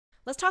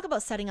Let's talk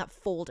about setting up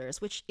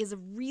folders, which is a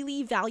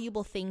really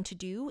valuable thing to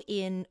do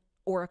in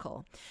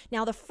Oracle.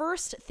 Now, the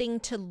first thing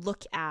to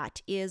look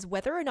at is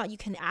whether or not you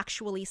can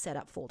actually set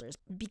up folders,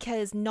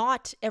 because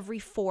not every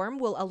form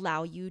will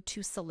allow you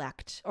to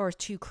select or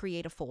to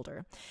create a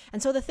folder.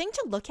 And so the thing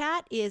to look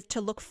at is to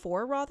look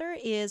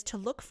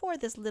for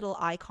this little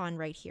icon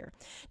right here.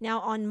 Now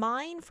on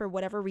mine, for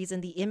whatever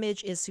reason, the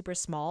image is super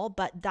small,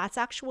 but that's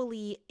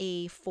actually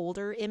a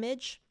folder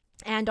image.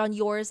 And on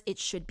yours, it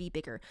should be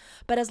bigger.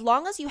 But as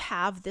long as you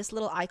have this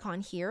little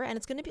icon here, and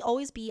it's going to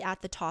always be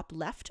at the top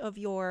left of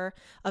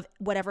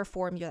whatever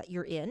form that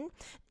you're in,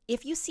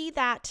 if you see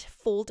that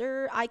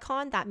folder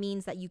icon, that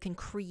means that you can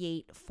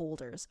create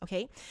folders,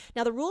 okay?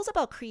 Now, the rules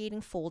about creating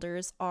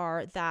folders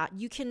are that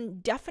you can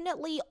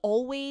definitely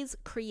always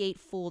create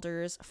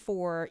folders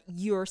for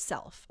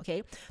yourself,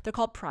 okay? They're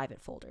called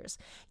private folders.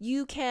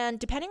 You can,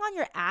 depending on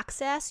your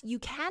access, you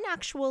can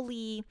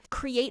actually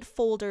create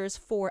folders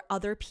for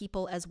other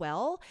people as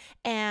well,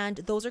 and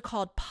those are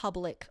called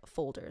public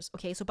folders,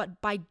 okay? So, but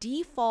by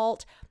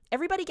default,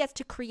 everybody gets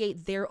to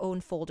create their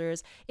own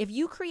folders. If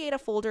you create a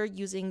folder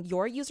using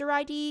your user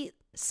ID,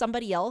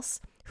 somebody else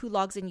who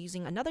logs in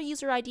using another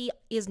user ID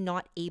is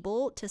not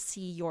able to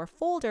see your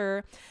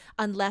folder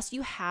unless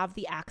you have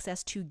the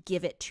access to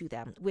give it to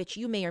them, which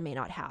you may or may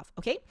not have,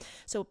 okay?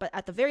 So, but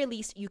at the very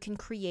least, you can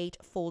create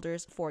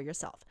folders for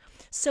yourself.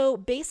 So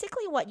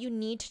basically what you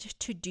need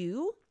to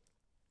do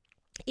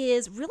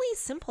is really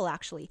simple,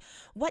 actually.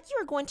 What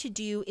you're going to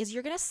do is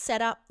you're going to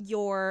set up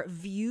your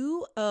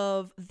view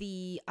of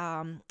the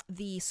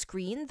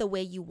screen the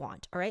way you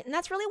want, all right? And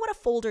that's really what a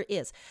folder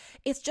is.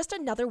 It's just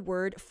another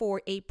word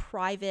for a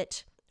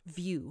private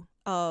view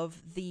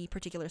of the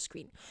particular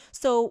screen.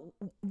 So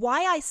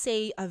why I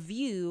say a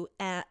view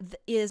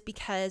is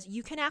because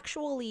you can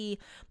actually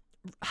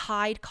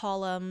hide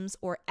columns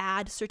or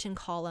add certain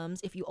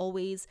columns. If you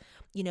always,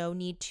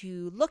 need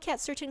to look at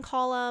certain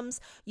columns,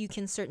 you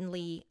can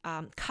certainly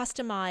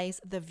customize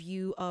the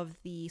view of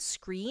the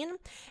screen,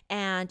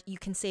 and you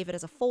can save it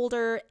as a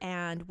folder.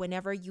 And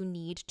whenever you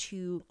need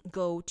to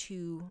go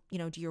to,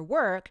 do your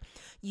work,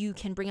 you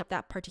can bring up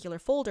that particular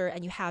folder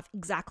and you have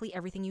exactly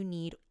everything you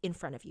need in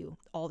front of you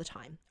all the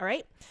time. All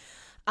right.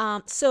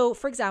 So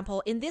for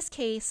example, in this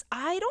case,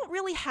 I don't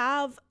really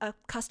have a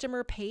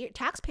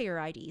taxpayer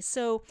ID,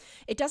 so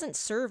it doesn't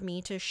serve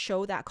me to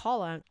show that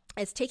column.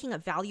 It's taking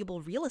up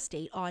valuable real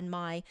estate on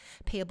my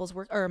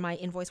payables my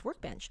invoice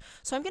workbench.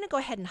 So I'm going to go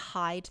ahead and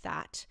hide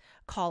that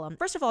column.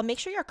 First of all, make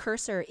sure your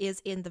cursor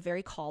is in the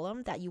very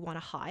column that you want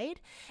to hide.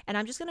 And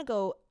I'm just going to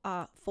go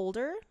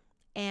folder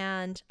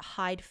and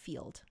hide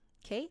field.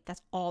 Okay,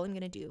 that's all I'm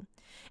going to do.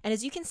 And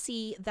as you can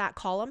see, that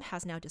column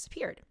has now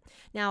disappeared.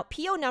 Now,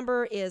 PO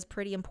number is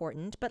pretty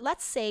important, but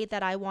let's say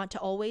that I want to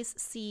always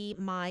see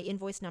my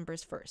invoice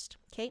numbers first.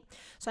 Okay,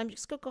 so I'm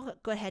just going to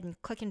go ahead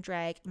and click and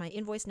drag my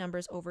invoice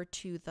numbers over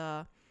to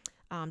the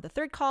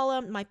third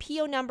column. My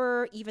PO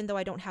number, even though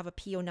I don't have a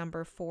PO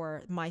number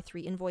for my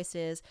 3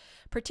 invoices,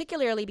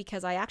 particularly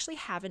because I actually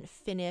haven't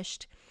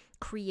finished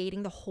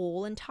creating the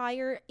whole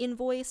entire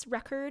invoice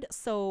record.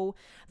 So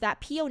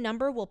that PO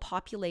number will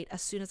populate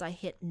as soon as I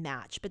hit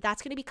match, but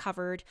that's going to be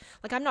covered.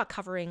 Like, I'm not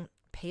covering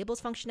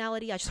payables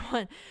functionality. I just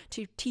want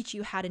to teach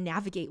you how to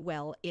navigate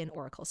well in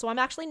Oracle. So I'm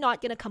actually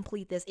not going to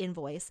complete this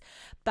invoice,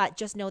 but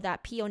just know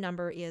that PO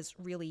number is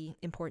really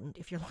important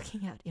if you're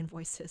looking at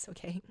invoices.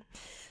 Okay.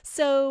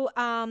 So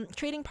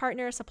trading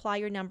partner,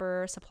 supplier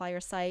number, supplier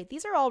site,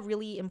 these are all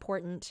really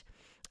important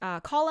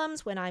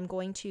columns when I'm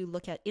going to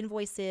look at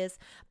invoices,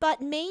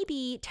 but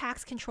maybe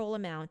tax control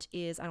amount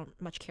is, I don't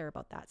much care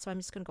about that. So I'm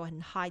just going to go ahead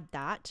and hide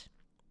that.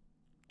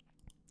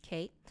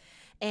 Okay.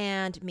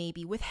 And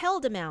maybe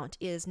withheld amount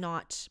is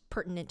not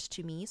pertinent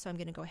to me. So I'm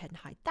going to go ahead and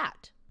hide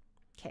that.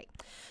 Okay,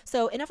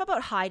 so enough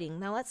about hiding.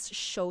 Now let's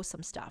show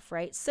some stuff,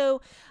 right?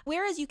 So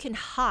whereas you can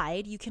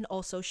hide, you can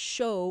also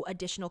show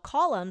additional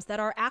columns that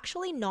are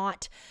actually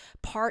not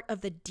part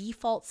of the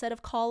default set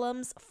of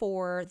columns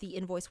for the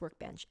invoice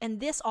workbench. And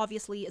this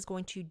obviously is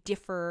going to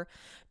differ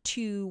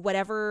to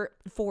whatever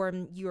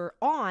form you're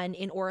on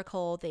in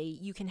Oracle.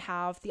 You can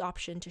have the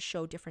option to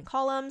show different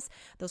columns.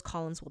 Those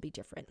columns will be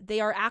different. They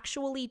are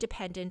actually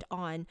dependent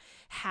on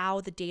how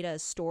the data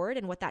is stored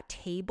and what that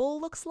table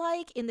looks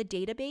like in the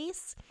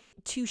database.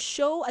 To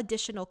show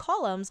additional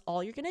columns,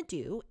 all you're going to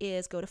do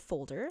is go to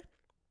folder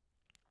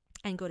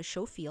and go to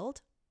show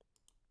field.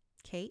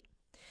 Okay.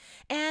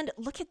 And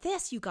look at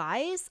this, you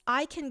guys.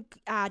 I can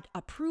add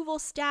approval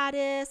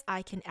status.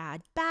 I can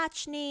add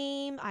batch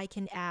name. I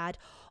can add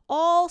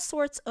all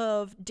sorts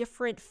of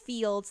different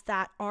fields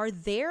that are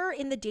there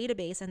in the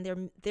database,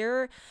 and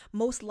there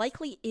most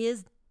likely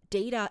is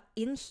data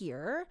in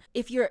here.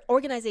 If your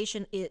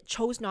organization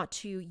chose not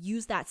to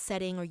use that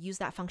setting or use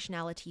that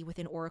functionality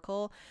within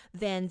Oracle,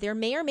 then there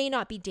may or may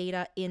not be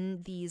data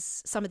in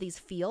some of these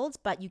fields,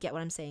 but you get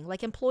what I'm saying.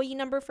 Like employee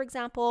number, for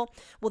example,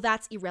 well,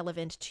 that's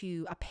irrelevant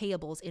to a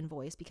payables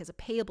invoice, because a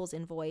payables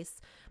invoice,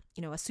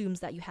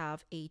 assumes that you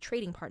have a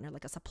trading partner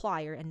like a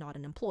supplier and not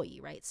an employee,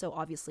 right? So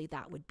obviously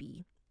that would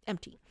be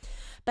empty.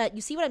 But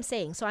you see what I'm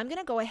saying? So I'm going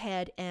to go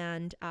ahead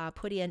and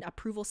put in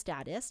approval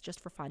status just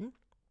for fun.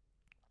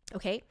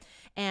 Okay,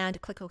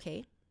 and click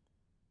OK.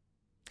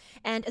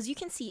 And as you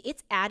can see,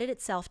 it's added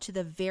itself to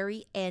the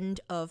very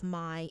end of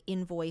my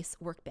invoice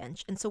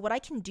workbench. And so what I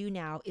can do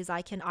now is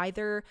I can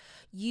either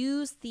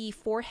use the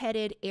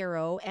four-headed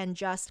arrow and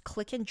just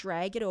click and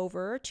drag it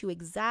over to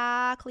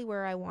exactly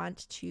where I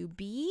want to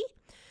be.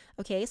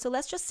 Okay, so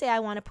let's just say I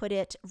want to put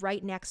it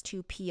right next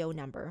to PO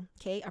number,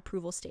 okay,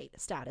 approval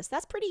status.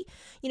 That's pretty,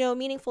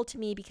 meaningful to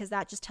me because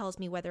that just tells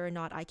me whether or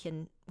not I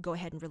can go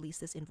ahead and release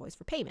this invoice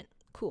for payment.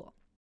 Cool.